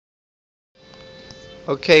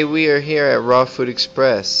Okay, we are here at Raw Food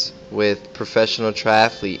Express with professional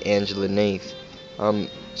triathlete Angela Naeth.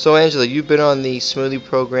 So Angela, you've been on the smoothie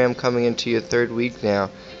program coming into your third week now.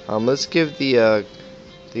 Let's give the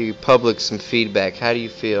public some feedback. How do you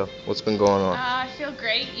feel? What's been going on? I feel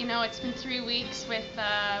great. It's been 3 weeks with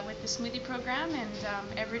the smoothie program, and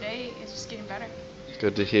every day is just getting better.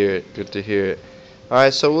 Good to hear it. Good to hear it. All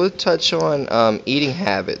right, so we'll touch on eating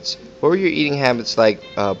habits. What were your eating habits like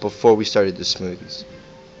before we started the smoothies?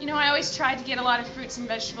 I always tried to get a lot of fruits and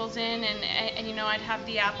vegetables in, and I'd have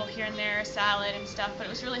the apple here and there, salad and stuff, but it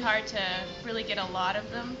was really hard to really get a lot of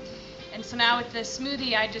them. And so now with the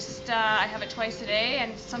smoothie, I have it twice a day,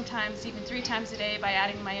 and sometimes even 3 times a day by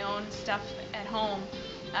adding my own stuff at home,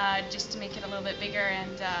 just to make it a little bit bigger.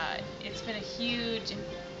 And it's been a huge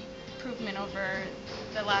improvement over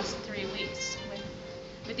the last 3 weeks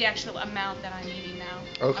with the actual amount that I'm eating now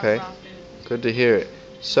Okay, of raw food. good to hear it.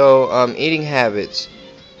 So, eating habits.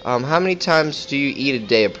 How many times do you eat a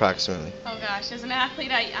day approximately? Oh gosh, as an athlete,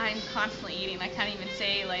 I'm constantly eating. I can't even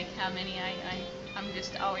say like how many. I'm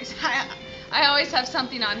just always I always have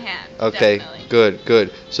something on hand. Okay, Definitely. good,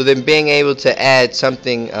 good. So then being able to add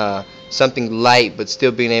something light but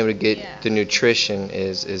still being able to get Yeah. the nutrition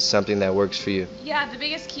is something that works for you. Yeah, the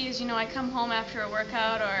biggest key is, I come home after a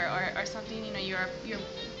workout or something, you're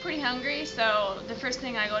pretty hungry, so the first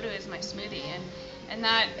thing I go to is my smoothie, and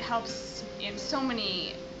that helps in so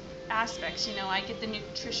many aspects. I get the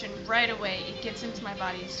nutrition right away. It gets into my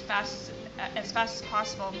body as fast as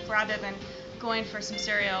possible, rather than going for some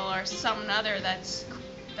cereal or some other that's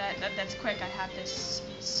quick. I have this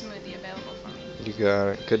smoothie available for me. You got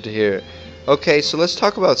it. Good to hear it. Okay, so let's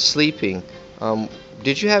talk about sleeping. Um,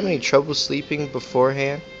 did you have any trouble sleeping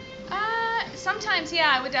beforehand? Sometimes,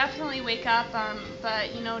 yeah, I would definitely wake up,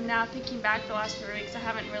 but now thinking back the last 3 weeks, I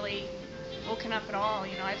haven't really woken up at all.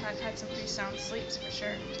 I've had some pretty sound sleeps for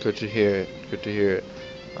sure. Good to hear it. Good to hear it.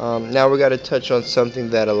 Now we got to touch on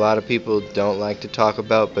something that a lot of people don't like to talk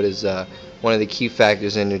about, but is one of the key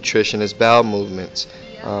factors in nutrition is bowel movements.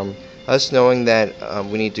 Yeah. Us knowing that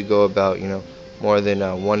we need to go about, more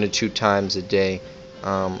than 1 to 2 times a day.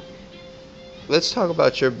 Um, let's talk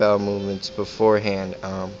about your bowel movements beforehand.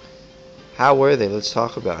 How were they? Let's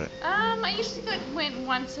talk about it. I usually went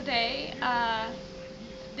once a day.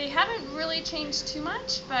 They haven't really changed too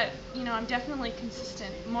much, but I'm definitely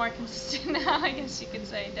more consistent now, I guess you could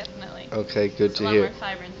say, definitely. Okay, good There's to a lot hear. more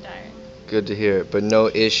fiber in the diet. Good to hear it. But no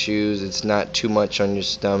issues. It's not too much on your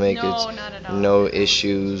stomach. No, It's not at all. no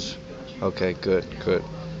issues. Okay, good, No. good.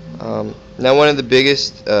 Now, one of the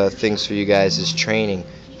biggest things for you guys is training.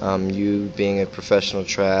 You being a professional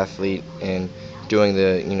triathlete and doing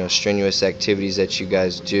the strenuous activities that you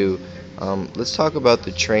guys do. Let's talk about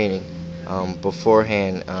the training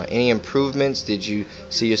beforehand. Any improvements? Did you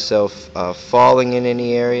see yourself falling in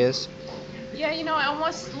any areas? Yeah, I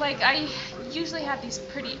almost like I usually have these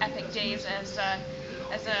pretty epic days as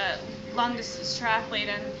a long distance triathlete,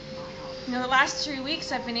 and the last 3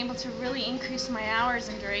 weeks I've been able to really increase my hours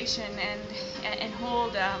and duration and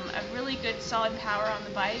hold a really good solid power on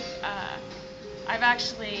the bike. I've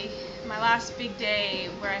actually, my last big day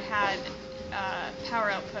where I had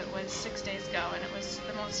power output was 6 days ago, and it was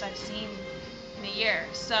the most I've seen in a year.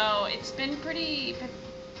 So it's been pretty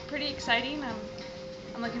exciting.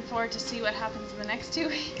 I'm looking forward to see what happens in the next 2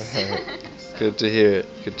 weeks. So. Good to hear it.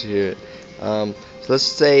 Good to hear it. So let's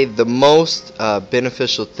say the most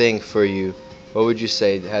beneficial thing for you. What would you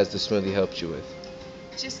say has the smoothie helped you with?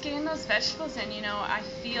 Just getting those vegetables in, I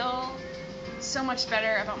feel so much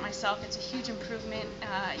better about myself. It's a huge improvement.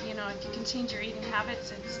 If you can change your eating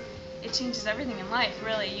habits, it changes everything in life,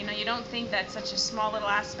 really. You don't think that such a small little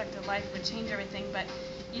aspect of life would change everything, but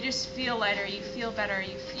you just feel lighter, you feel better,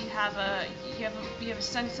 you have a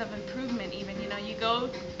sense of improvement even. You go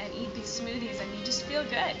and eat these smoothies and you just feel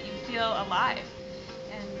good, you feel alive,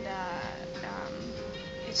 and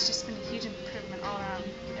it's just been a huge improvement all around,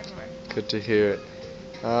 everywhere. Good to hear it.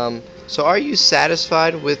 So are you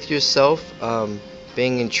satisfied with yourself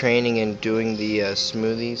being in training and doing the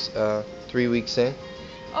smoothies 3 weeks in?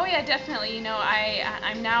 Oh yeah, definitely.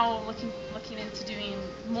 I'm now looking into doing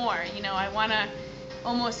more. I want to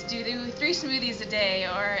almost do 3 smoothies a day,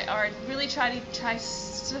 or really try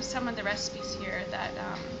some of the recipes here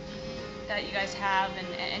that you guys have,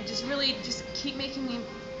 and just really just keep making the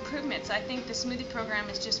improvements. I think the smoothie program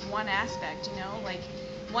is just one aspect. Like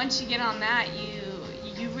once you get on that,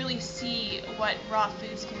 you really see what raw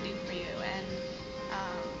foods can do for you, and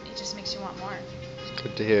it just makes you want more.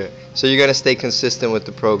 Good to hear it. So you're going to stay consistent with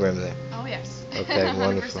the program there? Oh yes. Okay,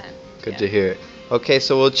 wonderful. 100%. Good Yeah. to hear it. Okay,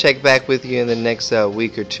 so we'll check back with you in the next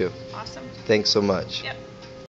week or two. Awesome. Thanks so much. Yep.